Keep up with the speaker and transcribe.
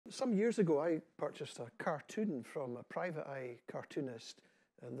Some years ago, I purchased a cartoon from a private eye cartoonist,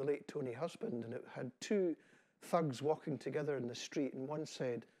 the late Tony Husband, and it had two thugs walking together in the street, and one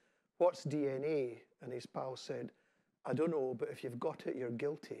said, "What's DNA?" And his pal said, "I don't know, but if you've got it, you're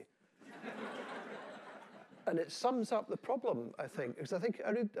guilty." And it sums up the problem, I think, because I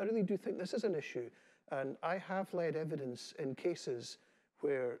really do think this is an issue. And I have led evidence in cases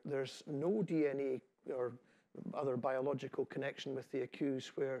where there's no DNA or other biological connection with the accused,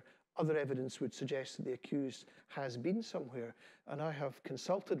 where other evidence would suggest that the accused has been somewhere. And I have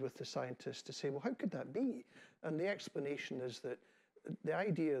consulted with the scientists to say, well, how could that be? And the explanation is that the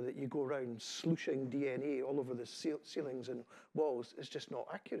idea that you go around slooshing DNA all over the ceilings and walls is just not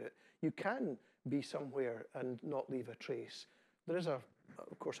accurate. You can be somewhere and not leave a trace. There is, of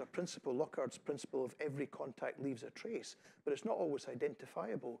course, a principle, Lockhart's principle of every contact leaves a trace, but it's not always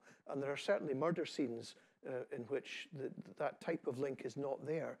identifiable. And there are certainly murder scenes in which that type of link is not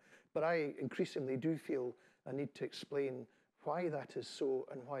there. But I increasingly do feel I need to explain why that is so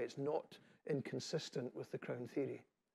and why it's not inconsistent with the Crown theory.